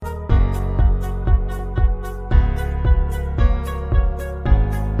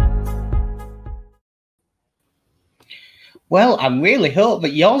Well, I really hope that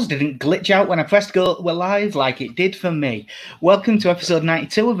yours didn't glitch out when I pressed go we're live like it did for me. Welcome to episode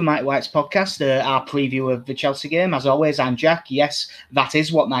 92 of the Mighty Whites podcast, our preview of the Chelsea game. As always, I'm Jack. Yes, that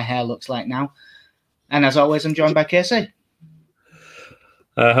is what my hair looks like now. And as always, I'm joined by Casey.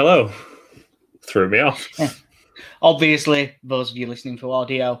 Hello. Threw me off. Obviously, those of you listening to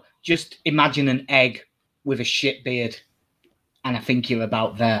audio, just imagine an egg with a shit beard. And I think you're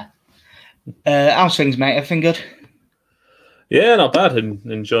about there. How's things, mate? Everything good? Yeah, not bad.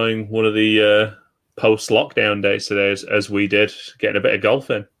 Enjoying one of the post-lockdown days today, as we did, getting a bit of golf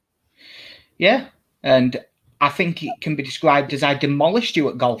in. Yeah, and I think it can be described as I demolished you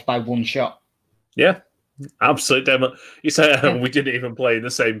at golf by one shot. Yeah, absolute demo. You say we didn't even play in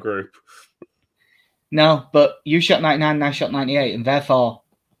the same group. No, but you shot 99 and I shot 98, and therefore,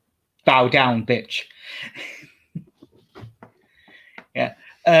 bow down, bitch. Yeah.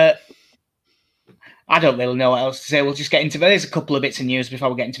 I don't really know what else to say. We'll just get into it. There's a couple of bits of news before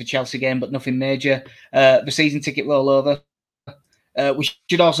we get into the Chelsea game, but nothing major. The season ticket rollover. We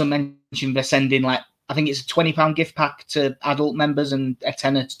should also mention they're sending, I think it's a £20 gift pack to adult members and a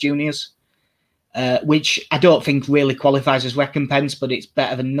tenner to juniors, which I don't think really qualifies as recompense, but it's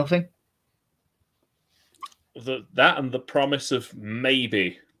better than nothing. That and the promise of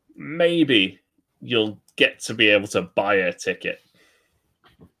maybe you'll get to be able to buy a ticket.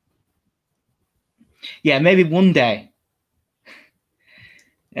 Yeah, maybe one day.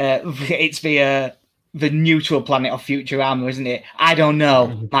 It's the neutral planet of Futurama, isn't it? I don't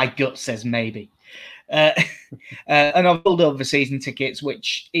know. My gut says maybe. And I've pulled over the season tickets,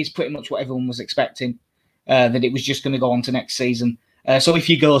 which is pretty much what everyone was expecting, that it was just going to go on to next season. So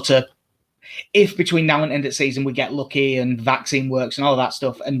if between now and end of season we get lucky and vaccine works and all that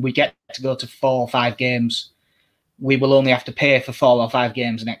stuff, and we get to go to 4 or 5 games, we will only have to pay for 4 or 5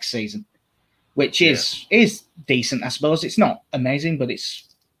 games next season. Which is decent, I suppose. It's not amazing, but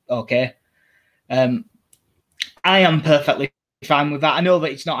it's okay. I am perfectly fine with that. I know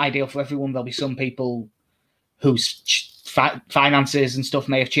that it's not ideal for everyone. There'll be some people whose finances and stuff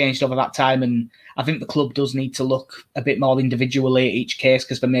may have changed over that time, and I think the club does need to look a bit more individually at each case,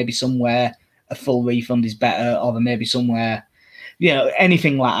 because there may be somewhere a full refund is better, or there may be somewhere,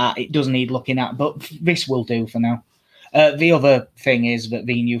 anything like that. It does need looking at, but this will do for now. The other thing is that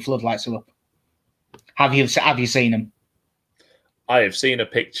the new floodlights are up. Have you seen them? I have seen a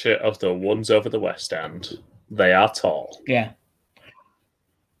picture of the ones over the West End. They are tall. Yeah.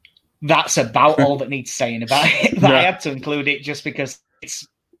 That's about all that needs saying about it. But I had to include it just because it's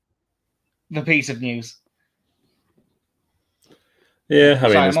the piece of news. Yeah, I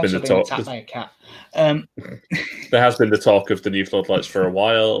mean, there's been the talk. Attacked by a cat. There has been the talk of the new floodlights for a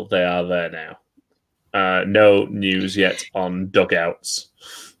while. They are there now. No news yet on dugouts.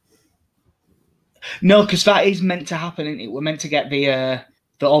 No, because that is meant to happen, isn't it? We're meant to get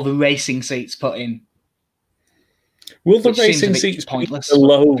all the racing seats put in. Will the racing seats be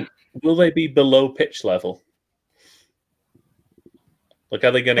below? Will they be below pitch level? Are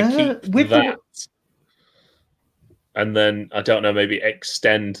they going to keep that? And then, I don't know, maybe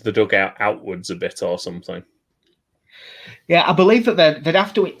extend the dugout outwards a bit or something. Yeah, I believe that they'd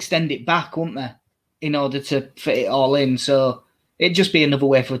have to extend it back, wouldn't they, in order to fit it all in. So it'd just be another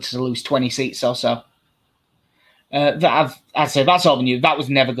way for us to lose 20 seats or so. I'd say that's all the news. That was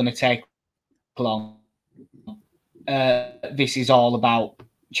never going to take long. This is all about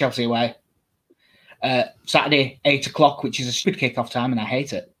Chelsea away. Saturday, 8 o'clock, which is a stupid kick-off time, and I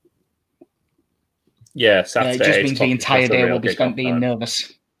hate it. Yeah, Saturday. It just means the entire day will be spent being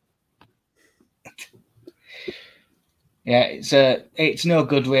nervous. Yeah, it's no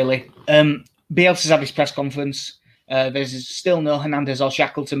good, really. Bielsa's had his press conference. There's still no Hernandez or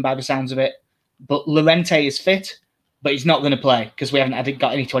Shackleton by the sounds of it. But Llorente is fit, but he's not going to play because we haven't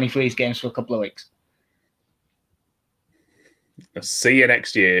got any 23s games for a couple of weeks. I'll see you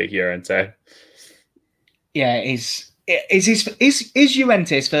next year, Llorente. Yeah, is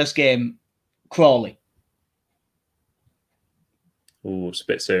Llorente's first game Crawley? Ooh, it's a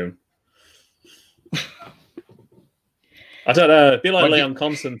bit soon. I don't know. It'd be like Leon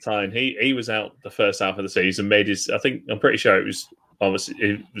Constantine. He was out the first half of the season. I'm pretty sure it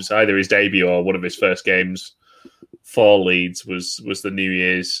was either his debut or one of his first games for Leeds was the New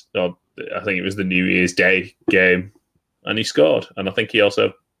Year's. Or I think it was the New Year's Day game, and he scored. And I think he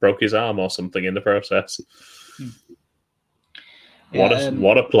also broke his arm or something in the process. Yeah,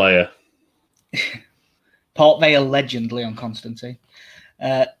 what a player! Port Vale legend Leon Constantine.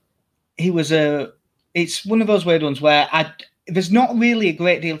 He was It's one of those weird ones where there's not really a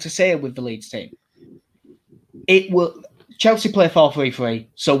great deal to say with the Leeds team. Chelsea play 4-3-3,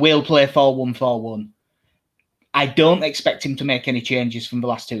 so we'll play 4-1-4-1. I don't expect him to make any changes from the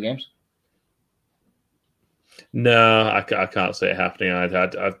last 2 games. No, I can't see it happening.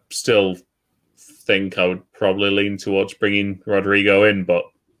 I still think I would probably lean towards bringing Rodrigo in, but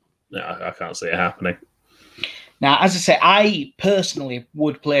no, I can't see it happening. Now, as I say, I personally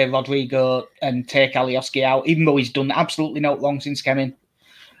would play Rodrigo and take Alioski out, even though he's done absolutely no wrong since coming.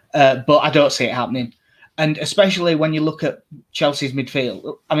 But I don't see it happening. And especially when you look at Chelsea's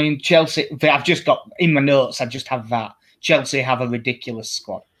midfield. I mean, Chelsea, I've just got, in my notes, I just have that. Chelsea have a ridiculous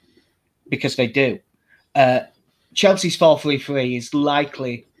squad. Because they do. Chelsea's 4-3-3 is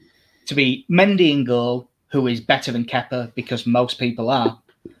likely to be Mendy in goal, who is better than Kepa, because most people are.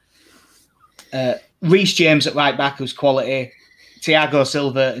 Reece James at right back, who's quality. Thiago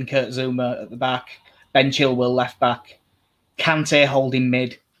Silva and Kurt Zuma at the back. Ben Chilwell left back. Kante holding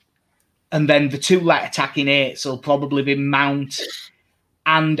mid. And then the 2 light attacking 8s will probably be Mount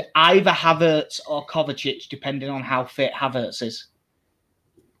and either Havertz or Kovacic, depending on how fit Havertz is.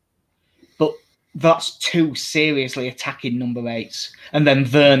 But that's 2 seriously attacking number 8s. And then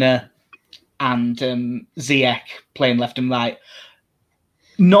Werner and Ziyech playing left and right.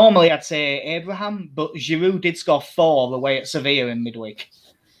 Normally, I'd say Abraham, but Giroud did score 4 away at Sevilla in midweek.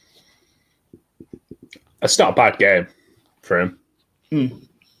 That's not a bad game for him.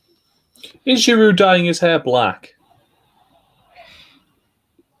 Is Giroud dyeing his hair black?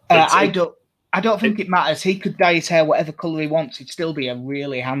 I don't think it matters. He could dye his hair whatever colour he wants. He'd still be a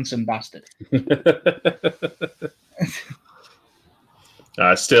really handsome bastard.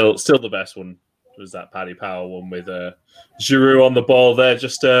 Still the best one was that Paddy Power one with Giroud on the ball there.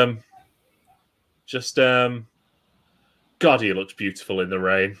 God, he looks beautiful in the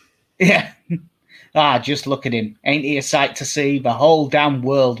rain. Yeah. Just look at him. Ain't he a sight to see? The whole damn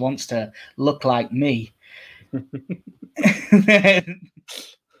world wants to look like me.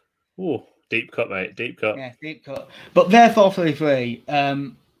 Ooh, deep cut, mate. Deep cut. Yeah, deep cut. But they're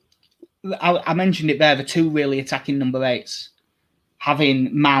 4-3-3. I mentioned it there, the 2 really attacking number 8s.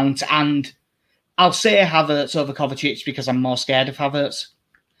 Having Mount and I'll say Havertz over Kovacic because I'm more scared of Havertz.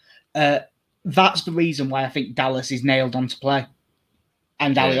 That's the reason why I think Dallas is nailed on to play.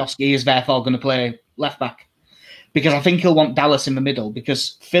 And Alioski is therefore going to play left back. Because I think he'll want Dallas in the middle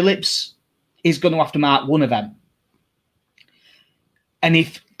because Phillips is going to have to mark one of them. And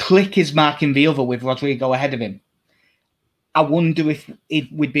if Klick is marking the other with Rodrigo ahead of him, I wonder if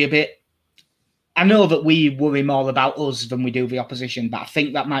it would be a bit... I know that we worry more about us than we do the opposition, but I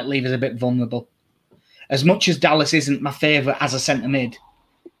think that might leave us a bit vulnerable. As much as Dallas isn't my favourite as a centre mid,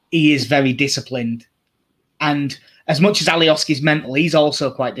 he is very disciplined. And as much as Alioski's mental, he's also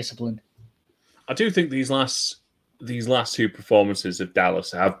quite disciplined. I do think these last 2 performances of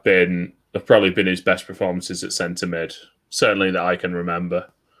Dallas have probably been his best performances at centre mid, certainly that I can remember.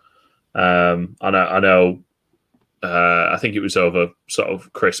 I think it was over sort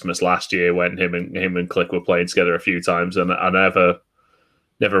of Christmas last year when him and Klick were playing together a few times, and I never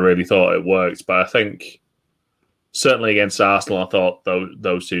really thought it worked. But I think certainly against Arsenal, I thought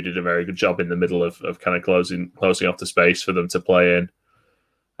those 2 did a very good job in the middle of kind of closing off the space for them to play in.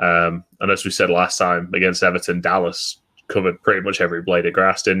 And as we said last time, against Everton, Dallas covered pretty much every blade of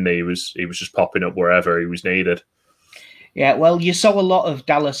grass, didn't he? He was just popping up wherever he was needed. Yeah, well, you saw a lot of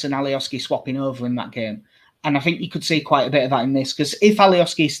Dallas and Alioski swapping over in that game. And I think you could see quite a bit of that in this, because if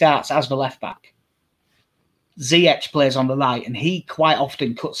Alioski starts as the left back, Ziyech plays on the right, and he quite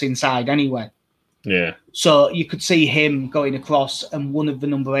often cuts inside anyway. Yeah. So you could see him going across and one of the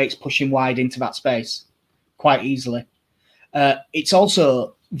number 8s pushing wide into that space quite easily. It's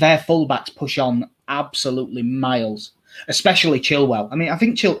also their fullbacks push on absolutely miles, especially Chilwell. I mean, I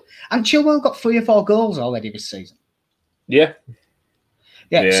think Chilwell got 3 or 4 goals already this season. Yeah.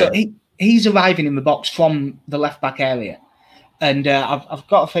 Yeah. So he's arriving in the box from the left back area. And I've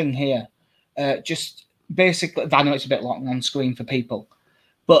got a thing here. Just basically, I know it's a bit long on screen for people,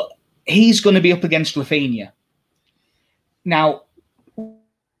 but he's going to be up against Rafinha. Now,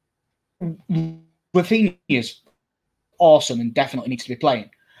 Rafinha's awesome and definitely needs to be playing,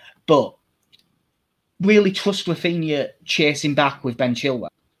 but really trust Rafinha chasing back with Ben Chilwell?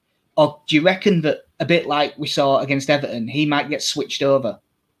 Or do you reckon that a bit like we saw against Everton, he might get switched over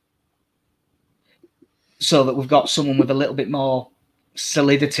so that we've got someone with a little bit more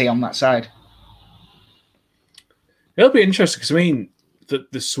solidity on that side? It'll be interesting because, I mean,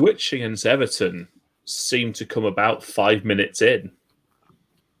 the switch against Everton seemed to come about 5 minutes in.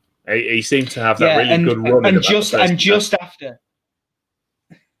 He seemed to have that good run. And just after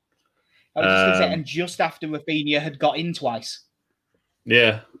Rafinha had got in twice.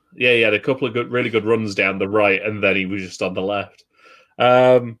 Yeah, he had a couple of really good runs down the right, and then he was just on the left.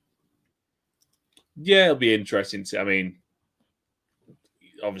 Yeah, it'll be interesting. I mean,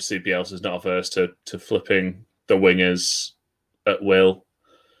 obviously Bielsa's not averse to flipping the wingers at will.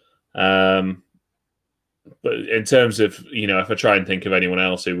 But in terms of, if I try and think of anyone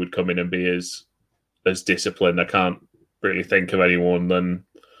else who would come in and be as disciplined, I can't really think of anyone than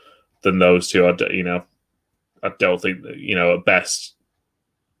those two. I don't think that, at best,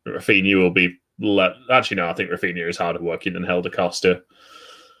 Rafinha will be. Actually, no, I think Rafinha is harder working than Helder Costa.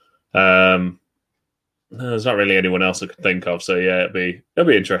 There's not really anyone else I could think of, so yeah, it'll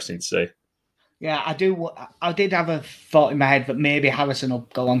be interesting to see. Yeah, I do. I did have a thought in my head that maybe Harrison will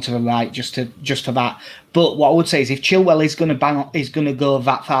go on to the right just for that. But what I would say is, if Chilwell is going to go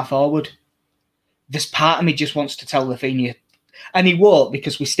that far forward, this part of me just wants to tell Rafinha, and he won't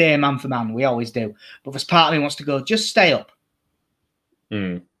because we stay man for man, we always do. But this part of me wants to go, just stay up,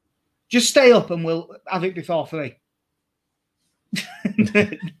 just stay up, and we'll have it before 3,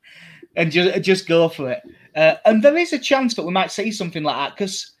 and just go for it. And there is a chance that we might see something like that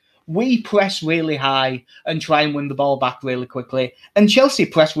because we press really high and try and win the ball back really quickly. And Chelsea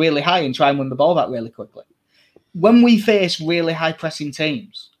press really high and try and win the ball back really quickly. When we face really high pressing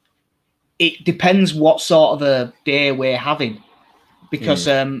teams, it depends what sort of a day we're having. Because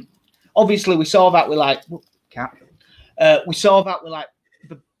obviously we saw that with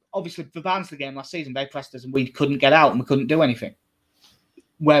obviously the Barnsley game last season, they pressed us and we couldn't get out and we couldn't do anything.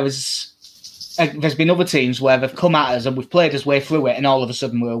 Whereas there's been other teams where they've come at us and we've played us way through it and all of a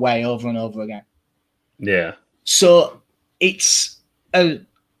sudden we're away over and over again. Yeah. So it's,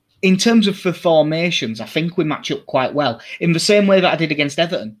 in terms of the formations, I think we match up quite well in the same way that I did against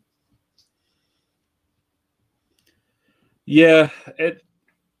Everton. Yeah.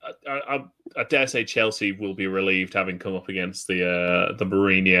 I dare say Chelsea will be relieved having come up against the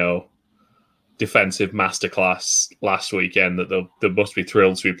Mourinho defensive masterclass last weekend, that they must be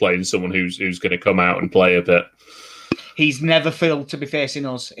thrilled to be playing someone who's going to come out and play a bit. He's never thrilled to be facing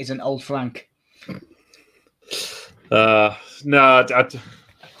us, isn't old Frank? No,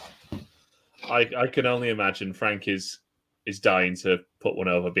 I can only imagine Frank is dying to put one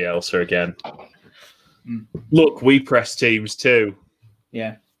over Bielsa again. Look, we press teams too.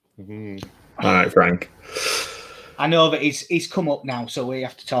 Yeah. All right, Frank. I know that he's come up now, so we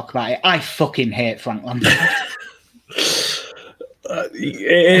have to talk about it. I fucking hate Frank Lampard.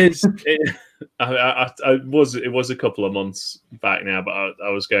 It is. It was a couple of months back now, but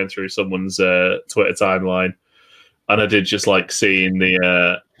I was going through someone's Twitter timeline, and I did just like seeing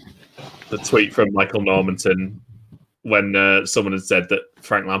the tweet from Michael Normanton when someone had said that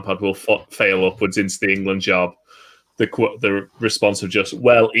Frank Lampard will fail upwards into the England job. The response of just,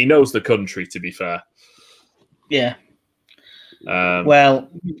 well, he knows the country, to be fair. Yeah. I would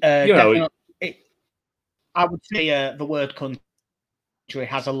say the word country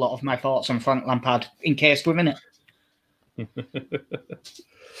has a lot of my thoughts on Frank Lampard encased within it.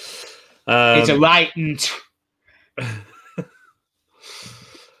 It's a right and...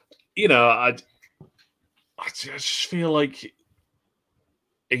 I just feel like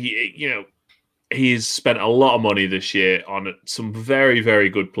he's spent a lot of money this year on some very, very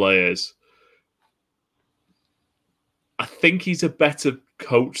good players. I think he's a better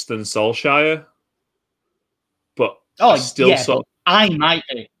coach than Solskjaer, but I might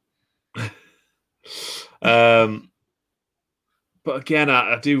be. But again,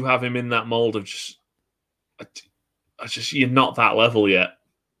 I do have him in that mold of just you're not that level yet.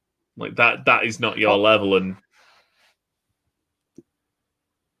 Like that is not your level. And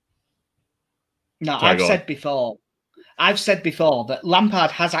no, I've said before that Lampard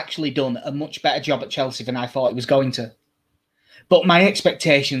has actually done a much better job at Chelsea than I thought he was going to. But my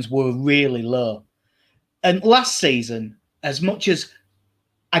expectations were really low. And last season, as much as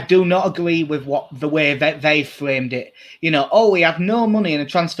I do not agree with the way that they framed it, we had no money in a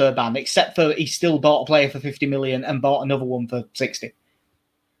transfer ban, except for he still bought a player for 50 million and bought another one for 60.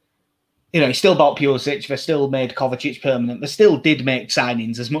 He still bought Pulisic, they still made Kovacic permanent, they still did make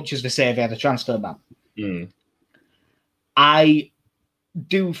signings as much as they say they had a transfer ban. I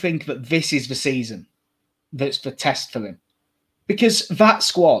do think that this is the season that's the test for him. Because that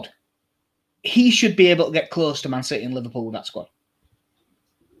squad, he should be able to get close to Man City and Liverpool with that squad.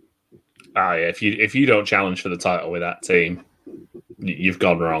 Yeah, if you don't challenge for the title with that team, you've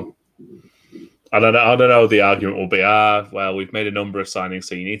gone wrong. I don't know. The argument will be, well, we've made a number of signings,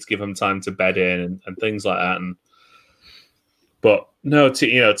 so you need to give them time to bed in and things like that. But no,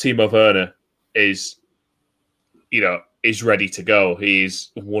 Timo Werner is ready to go.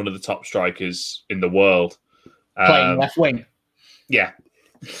 He's one of the top strikers in the world. Playing left wing. Yeah.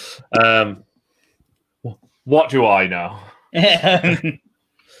 What do I know?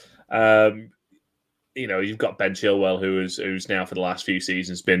 you've got Ben Chilwell, who's now for the last few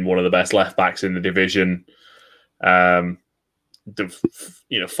seasons been one of the best left backs in the division. They've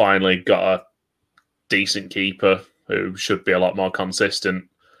finally got a decent keeper who should be a lot more consistent.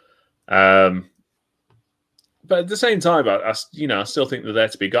 But at the same time, I still think they're there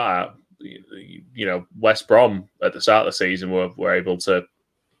to be got at. West Brom at the start of the season were able to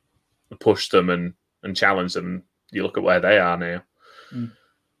push them and challenge them. You look at where they are now.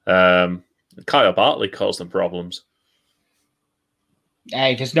 Kyle Bartley caused them problems.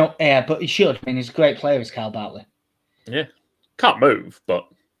 Hey, there's no air, but he should. I mean, he's a great player, is Kyle Bartley. Yeah, can't move, but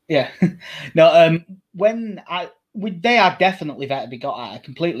yeah, no. They are definitely there to be got at. I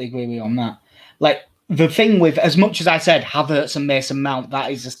completely agree with you on that. Like the thing with, as much as I said, Havertz and Mason Mount,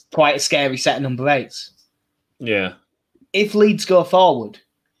 that is quite a scary set of number 8s. Yeah. If Leeds go forward,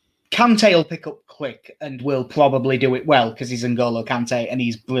 Kante will pick up quick and will probably do it well because he's N'Golo Kante and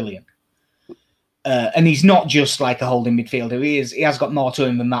he's brilliant. And he's not just like a holding midfielder. He has got more to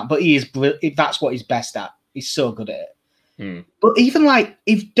him than that, but he is. That's what he's best at. He's so good at it. But even like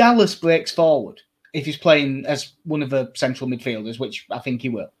if Dallas breaks forward, if he's playing as one of the central midfielders, which I think he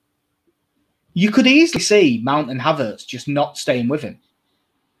will, you could easily see Mount and Havertz just not staying with him.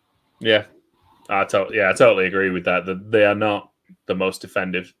 Yeah, I totally agree with that. That they are not the most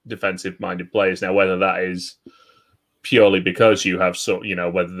defensive-minded players now. Whether that is purely because you have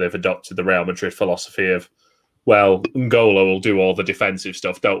whether they've adopted the Real Madrid philosophy of, well, N'Golo will do all the defensive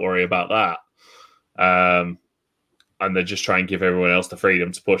stuff. Don't worry about that. And they just try and give everyone else the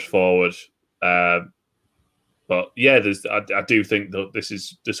freedom to push forward. But yeah, I do think that this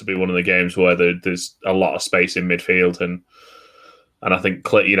will be one of the games where there's a lot of space in midfield, and I think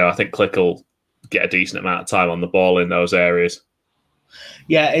Klich will get a decent amount of time on the ball in those areas.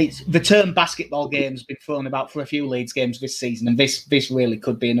 Yeah, it's the term basketball game has been thrown about for a few Leeds games this season, and this really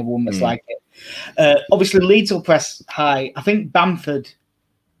could be another one that's like it. Obviously, Leeds will press high. I think Bamford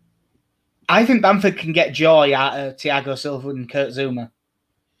can get joy out of Thiago Silva and Kurt Zouma.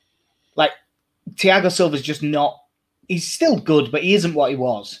 Like, Thiago Silva's just not... He's still good, but he isn't what he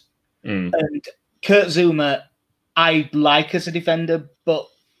was. And Kurt Zouma, I like as a defender, but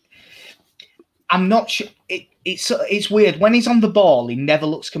I'm not sure... It's weird. When he's on the ball, he never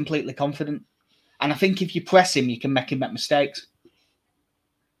looks completely confident. And I think if you press him, you can make him make mistakes.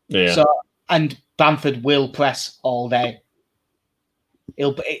 Yeah. And Bamford will press all day.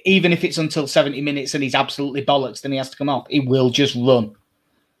 Even if it's until 70 minutes and he's absolutely bollocks, then he has to come off. He will just run.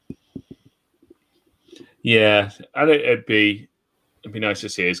 Yeah, I think it'd be nice to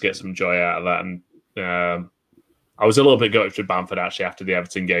see us get some joy out of that. And I was a little bit gutted for Bamford actually after the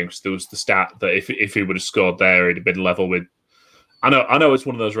Everton game because there was the stat that if he would have scored there, he'd have been level with. I know it's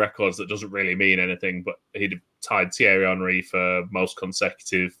one of those records that doesn't really mean anything, but he'd have tied Thierry Henry for most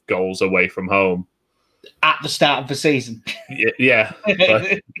consecutive goals away from home at the start of the season. Yeah.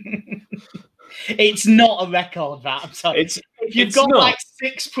 It's not a record, that. I'm sorry. If you've got like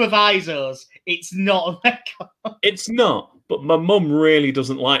 6 provisos, it's not a record. It's not, but my mum really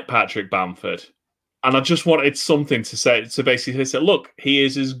doesn't like Patrick Bamford. And I just wanted something to say, to basically say, look, he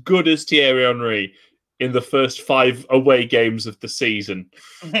is as good as Thierry Henry in the first 5 away games of the season.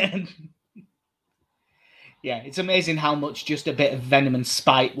 Yeah, it's amazing how much just a bit of venom and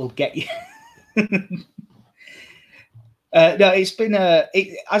spite will get you. No, it's been as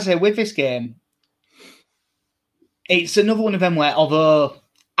I say, with this game, it's another one of them where, although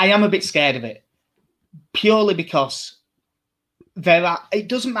I am a bit scared of it, purely because it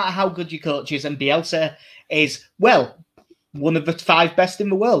doesn't matter how good your coach is, and Bielsa is, well, one of the 5 best in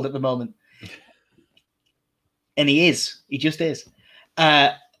the world at the moment. And he just is.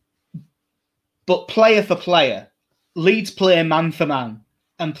 But player for player, Leeds play man for man,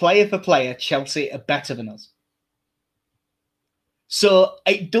 and player for player, Chelsea are better than us. So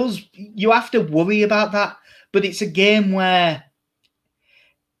you have to worry about that, but it's a game where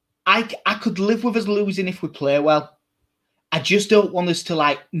I could live with us losing if we play well. I just don't want us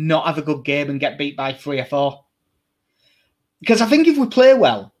to not have a good game and get beat by 3 or 4. Because I think if we play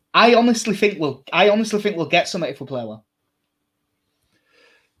well, I honestly think we'll get something if we play well.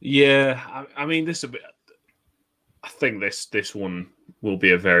 Yeah, I mean, I think this one will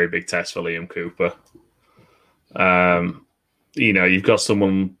be a very big test for Liam Cooper. You've got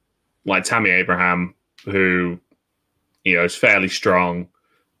someone like Tammy Abraham who, is fairly strong,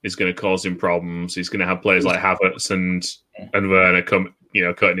 is going to cause him problems. He's going to have players like Havertz and Werner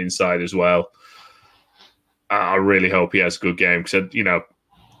cutting inside as well. I really hope he has a good game because,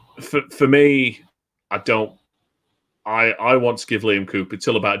 for me, I want to give Liam Cooper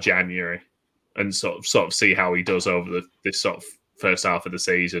till about January and sort of see how he does over this sort of first half of the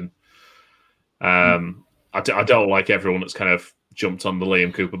season. I don't like everyone that's kind of jumped on the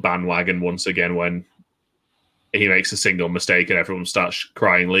Liam Cooper bandwagon once again when he makes a single mistake and everyone starts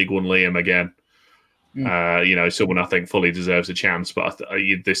crying League One Liam again. Someone I think fully deserves a chance, but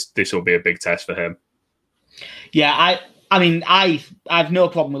this will be a big test for him. Yeah, I've no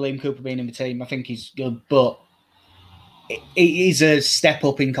problem with Liam Cooper being in the team. I think he's good, but it is a step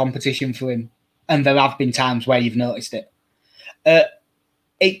up in competition for him, and there have been times where you've noticed it. As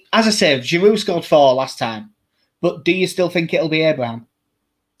I said, Giroud scored 4 last time, but do you still think it'll be Abraham?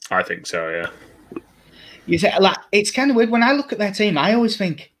 I think so, yeah. You say, like, it's kind of weird. When I look at their team, I always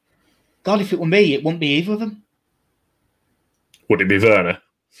think, God, if it were me, it wouldn't be either of them. Would it be Werner?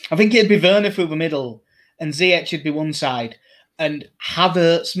 I think it'd be Werner through the middle, and Ziyech should be one side, and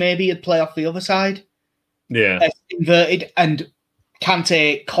Havertz maybe would play off the other side. Yeah. Inverted, and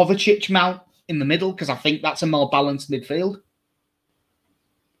Kante, Kovacic mount in the middle, because I think that's a more balanced midfield.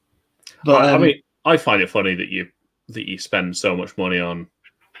 But I find it funny that you spend so much money on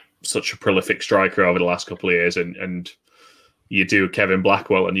such a prolific striker over the last couple of years, and you do Kevin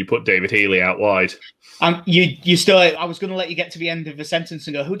Blackwell and you put David Healy out wide. You still. I was going to let you get to the end of the sentence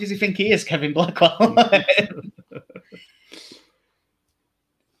and go, who does he think he is, Kevin Blackwell?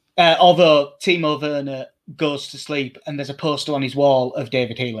 Although Timo Werner goes to sleep and there's a poster on his wall of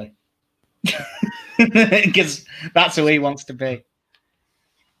David Healy. Because that's who he wants to be.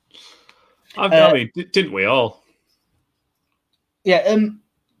 I mean, didn't we all? Yeah.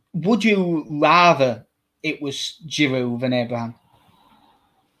 Would you rather it was Giroud than Abraham?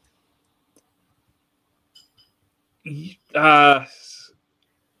 I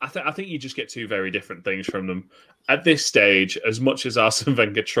think you just get two very different things from them. At this stage, as much as Arsene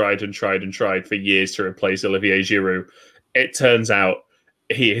Wenger tried for years to replace Olivier Giroud, it turns out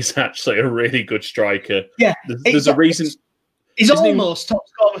he is actually a really good striker. Yeah, there's a reason. He's almost top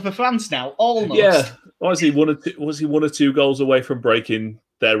scorer for France now. Almost. Yeah. Was he one or two goals away from breaking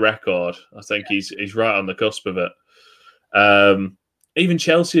their record? I think he's right on the cusp of it. Even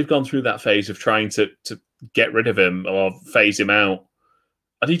Chelsea have gone through that phase of trying to get rid of him or phase him out,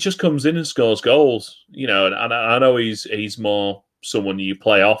 and he just comes in and scores goals. And I know he's more someone you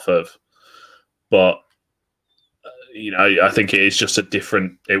play off of, but I think it is just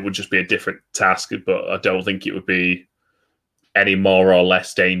it would just be a different task, but I don't think it would be any more or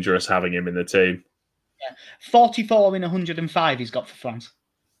less dangerous having him in the team. Yeah. 44 in 105 he's got for France.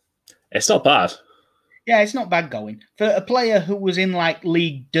 It's not bad. Yeah, it's not bad going. For a player who was in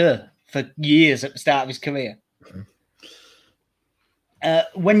Ligue 2 for years at the start of his career.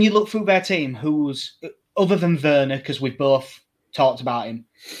 When you look through their team, who's, other than Werner, because we've both talked about him,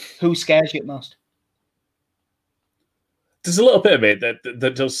 who scares you the most? There's a little bit of it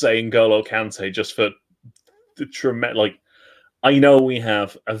that does say N'Golo Kante just for the tremendous... I know we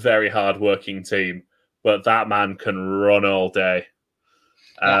have a very hard-working team, but that man can run all day.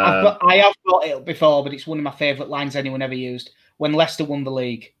 I have got it before, but it's one of my favourite lines anyone ever used. When Leicester won the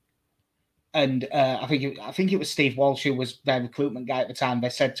league, and I think it was Steve Walsh who was their recruitment guy at the time. They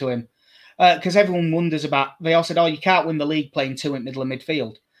said to him, because everyone wonders about, they all said, you can't win the league playing 2 in middle of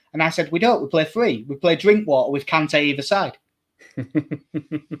midfield. And I said, we don't. We play 3. We play Drinkwater with Kante either side.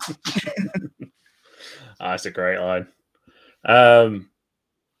 That's a great line.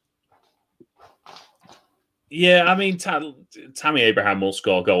 Yeah, I mean, Tammy Abraham will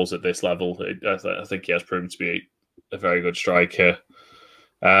score goals at this level. I think he has proven to be a very good striker.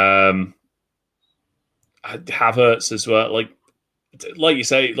 Havertz as well. Like you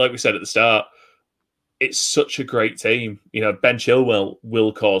say, like we said at the start, it's such a great team. Ben Chilwell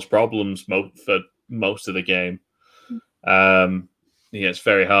will cause problems for most of the game. It's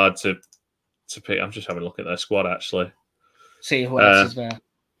very hard to pick. I'm just having a look at their squad actually. See who else is there.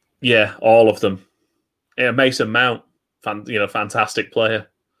 Yeah, all of them. Yeah, Mason Mount, fantastic player.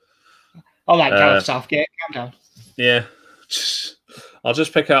 I like Gareth Southgate. Calm down. Yeah, I'll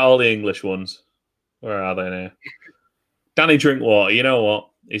just pick out all the English ones. Where are they now? Danny Drinkwater. You know what?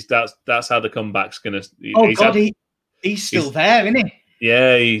 That's how the comeback's gonna. He's still there, isn't he?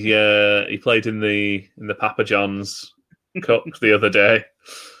 Yeah, he played in the Papa John's Cup the other day.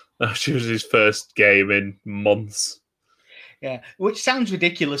 That was his first game in months. Yeah, which sounds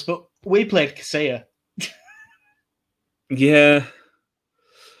ridiculous, but we played Casilla. Yeah,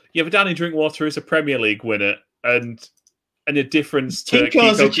 but Danny Drinkwater is a Premier League winner, and a difference to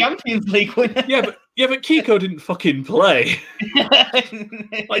Kiko's a Champions League winner. Yeah, but Kiko didn't fucking play.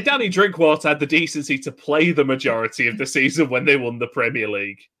 Danny Drinkwater had the decency to play the majority of the season when they won the Premier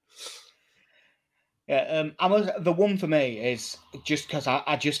League. Yeah, the one for me is just because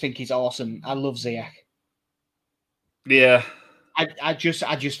I just think he's awesome. I love Ziyech. Yeah, I just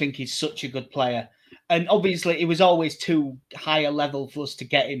think he's such a good player. And obviously, it was always too high a level for us to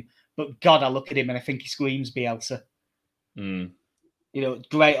get him. But God, I look at him and I think he screams Bielsa. Mm. You know,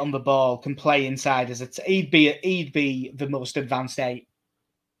 great on the ball, can play inside as he'd be the most advanced 8.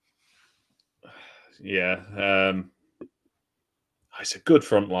 Yeah, it's a good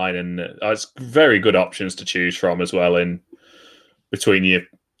front line, and it's very good options to choose from as well. In between your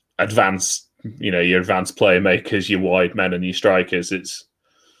advanced playmakers, your wide men, and your strikers, it's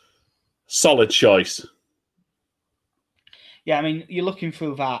solid choice. Yeah, I mean, you're looking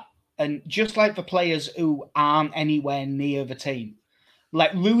through that, and just like the players who aren't anywhere near the team,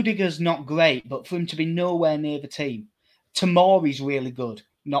 like Rudiger's not great, but for him to be nowhere near the team, Tomori's really good,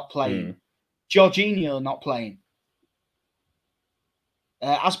 not playing. Jorginho not playing.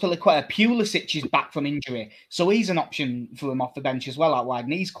 Azpilicueta, Pulisic is back from injury, so he's an option for him off the bench as well out wide,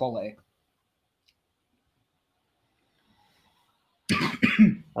 and he's quality.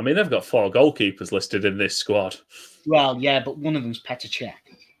 I mean, they've got 4 goalkeepers listed in this squad. Well, yeah, but one of them's Petr Cech,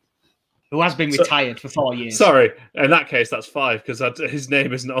 who has been retired for 4 years. Sorry, in that case, that's 5, because his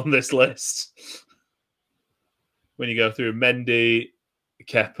name isn't on this list. When you go through Mendy,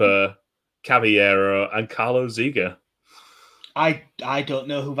 Kepa, Caballero, and Carlos Ziga. I don't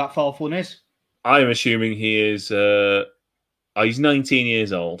know who that 4th one is. I'm assuming he is... he's 19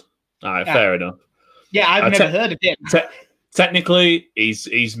 years old. All right, fair enough. Yeah, I've never heard of him. Technically,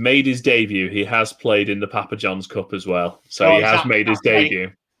 he's made his debut. He has played in the Papa John's Cup as well. So he has made his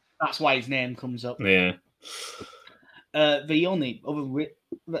debut. That's why his name comes up. Yeah. The only other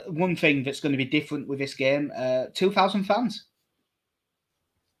one thing that's going to be different with this game, 2,000 fans.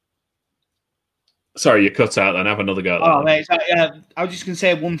 Sorry, you cut out then. Have another go. Oh, right. I was just going to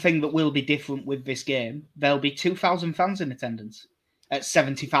say one thing that will be different with this game. There'll be 2,000 fans in attendance at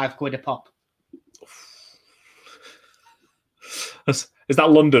 75 quid a pop. Is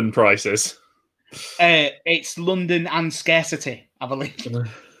that London prices? It's London and scarcity, I believe. It's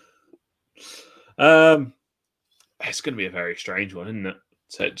going to be a very strange one, isn't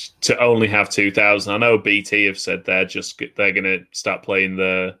it? To only have 2,000. I know BT have said they're going to start playing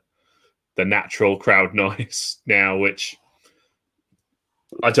the natural crowd noise now, which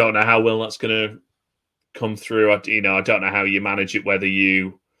I don't know how well that's going to come through. I don't know how you manage it, whether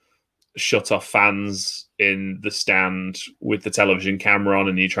you shut off fans in the stand with the television camera on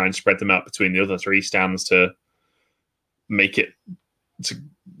and you try and spread them out between the other 3 stands to make it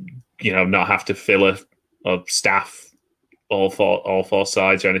not have to fill a staff all 4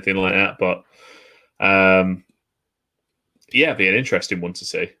 sides or anything like that. But it'd be an interesting one to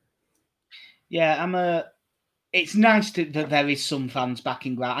see. Yeah, it's nice that there is some fans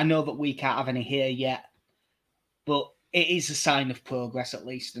backing ground. I know that we can't have any here yet, but it is a sign of progress at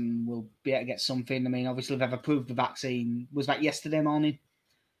least, and we'll be able to get something. I mean, obviously they've approved the vaccine. Was that yesterday morning?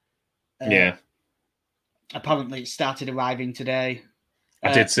 Yeah. Apparently it started arriving today.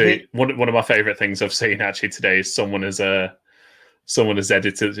 I did see one of my favourite things I've seen actually today is someone has edited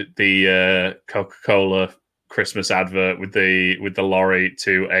the Coca-Cola Christmas advert with the lorry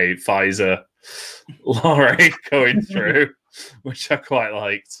to a Pfizer lorry going through, which I quite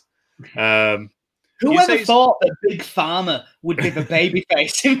liked. Whoever thought that Big Pharma would be the baby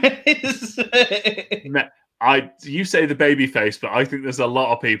face in this? You say the baby face, but I think there's a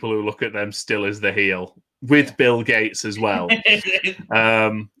lot of people who look at them still as the heel, with Bill Gates as well.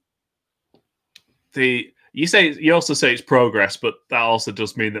 You also say it's progress, but that also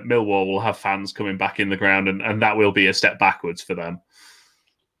does mean that Millwall will have fans coming back in the ground, and that will be a step backwards for them.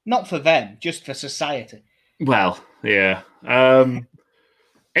 Not for them, just for society. Well, yeah.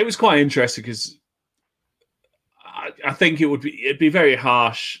 It was quite interesting because I think it'd be very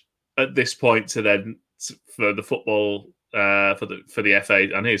harsh at this point to then for the football for the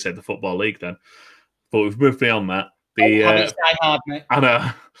FA. I know you said the Football League then, but we've moved beyond that. I know.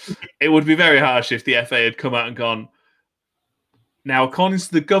 It would be very harsh if the FA had come out and gone, now, according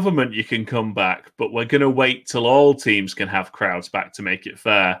to the government, you can come back, but we're going to wait till all teams can have crowds back to make it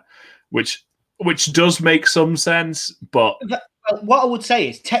fair, which does make some sense. But what I would say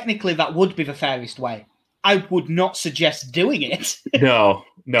is, technically, that would be the fairest way. I would not suggest doing it. No,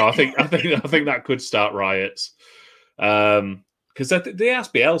 I think that could start riots. Because they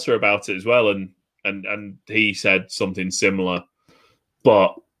asked Bielsa about it as well, and he said something similar.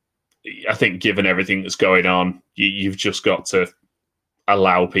 But I think, given everything that's going on, you've just got to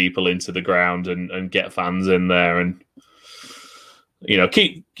allow people into the ground and get fans in there, and you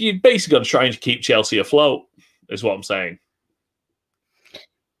basically got to try and keep Chelsea afloat, is what I'm saying.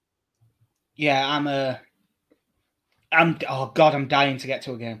 Yeah, I'm dying to get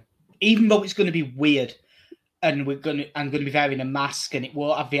to a game, even though it's going to be weird. and I'm gonna be wearing a mask, and it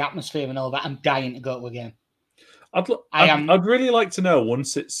won't have the atmosphere and all that. I'm dying to go to a game. I'd really like to know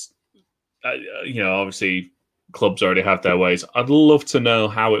once it's, obviously clubs already have their ways. I'd love to know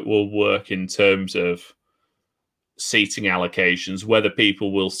how it will work in terms of seating allocations, whether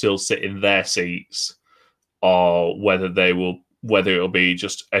people will still sit in their seats or whether it'll be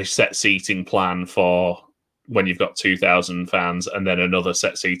just a set seating plan for when you've got 2,000 fans and then another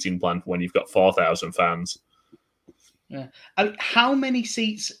set seating plan for when you've got 4,000 fans. Yeah. I mean, how many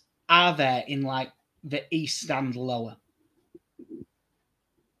seats are there in like the east stand lower?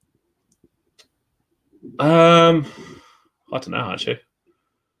 I don't know actually.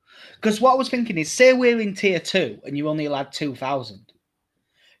 Because what I was thinking is, say we're in tier 2 and you only allowed 2,000,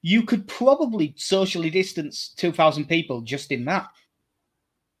 you could probably socially distance 2,000 people just in that.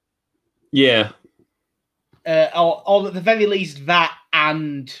 Yeah. Or at the very least that,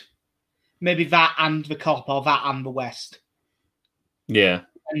 and maybe that and the Cop, or that and the West. Yeah.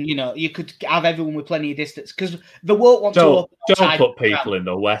 And, you could have everyone with plenty of distance, because they won't want to... Don't put people in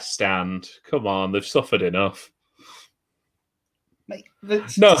the West stand. Come on, they've suffered enough. Mate,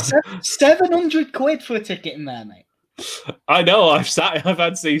 no. 700 quid for a ticket in there, mate. I know, I've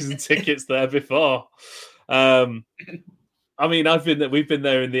had season tickets there before. I mean, we've been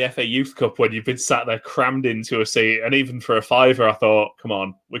there in the FA Youth Cup when you've been sat there crammed into a seat, and even for a fiver, I thought, come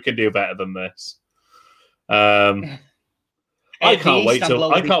on, we can do better than this. I can't wait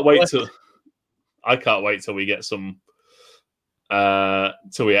till we get some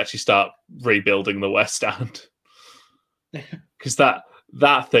till we actually start rebuilding the West Stand, because that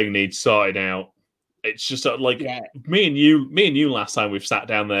thing needs sorting out. It's just like me and you last time we've sat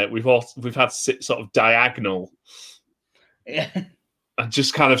down there, we've had to sit sort of diagonal. Yeah. And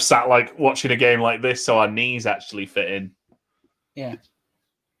just kind of sat like watching a game like this, so our knees actually fit in. Yeah.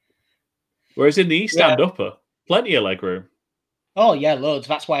 Whereas in the East Stand upper, plenty of leg room. Oh yeah, loads.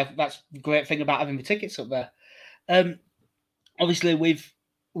 That's the great thing about having the tickets up there. Obviously we've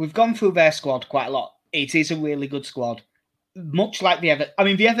gone through their squad quite a lot. It is a really good squad. Much like the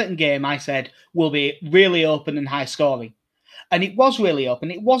Everton game, I said will be really open and high scoring, and it was really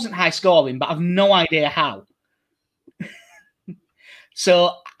open. It wasn't high scoring, but I've no idea how.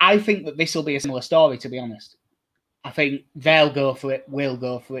 So I think that this will be a similar story, to be honest. I think they'll go for it, we'll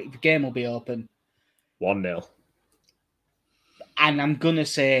go for it. The game will be open. 1-0. And I'm going to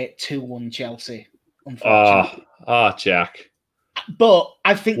say 2-1 Chelsea, unfortunately. Jack. But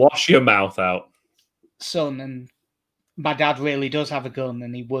I think... Wash your mouth out. Son, and my dad really does have a gun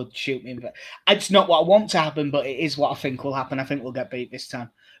and he would shoot me. But it's not what I want to happen, but it is what I think will happen. I think we'll get beat this time.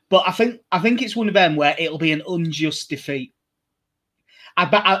 But I think it's one of them where it'll be an unjust defeat.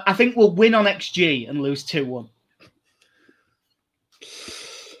 I think we'll win on XG and lose 2-1.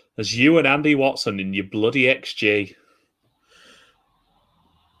 There's you and Andy Watson in your bloody XG.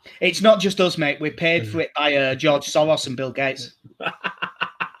 It's not just us, mate. We're paid for it by George Soros and Bill Gates.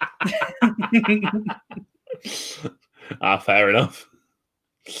 Fair enough.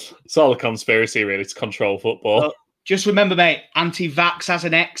 It's all a conspiracy, really, to control football. But just remember, mate, anti-vax has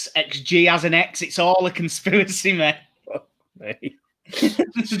an X, XG has an X. It's all a conspiracy, mate. Mate.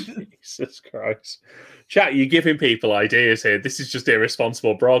 Jesus Christ. Chat, you're giving people ideas here. This is just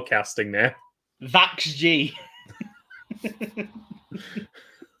irresponsible broadcasting now. VaxG.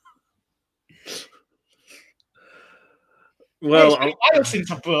 Well, I'll since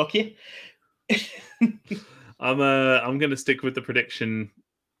I broke you. I'm going to stick with the prediction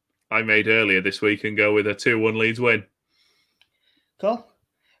I made earlier this week and go with a 2-1 Leeds win. Cool.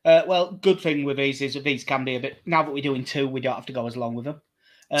 Well, good thing with these is that these can be a bit... Now that we're doing 2, we don't have to go as long with them.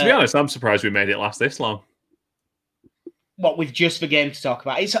 To be honest, I'm surprised we made it last this long. What, with just the game to talk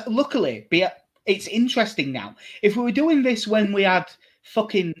about? It's interesting now. If we were doing this when we had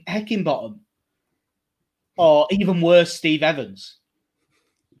fucking Heckingbottom, or even worse, Steve Evans,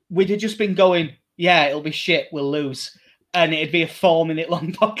 we'd have just been going, yeah, it'll be shit, we'll lose. And it'd be a 4-minute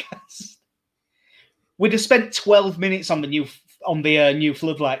long podcast. We'd have spent 12 minutes on the new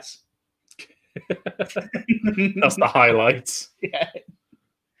floodlights. That's the highlights.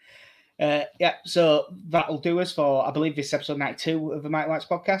 Yeah. So that'll do us for, I believe, this episode 92 of the Mighty Whites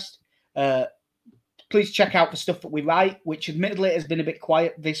podcast. Please check out the stuff that we write, which admittedly has been a bit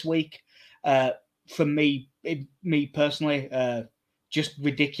quiet this week. From me personally, just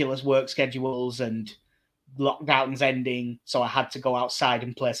ridiculous work schedules and lockdowns ending, so I had to go outside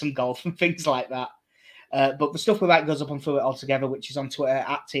and play some golf and things like that. But the stuff we write goes up on Through It All Together, which is on Twitter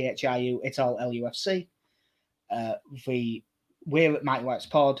at THIU, it's all LUFC. We're at Mighty Whites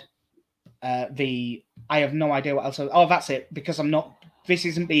Pod. I have no idea what else. That's it, because I'm not this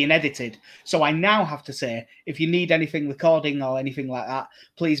isn't being edited. So I now have to say, if you need anything recording or anything like that,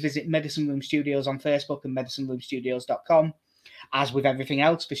 please visit Medicine Room Studios on Facebook and medicineroomstudios.com. As with everything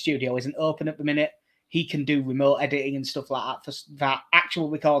else, the studio isn't open at the minute. He can do remote editing and stuff like that. For that, actual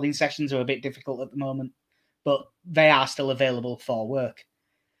recording sessions are a bit difficult at the moment, but they are still available for work.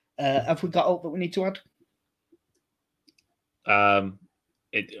 Have we got out that we need to add?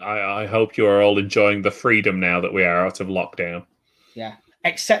 I hope you are all enjoying the freedom now that we are out of lockdown. Yeah,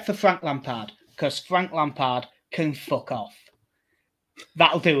 except for Frank Lampard, because Frank Lampard can fuck off.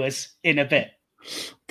 That'll do us in a bit.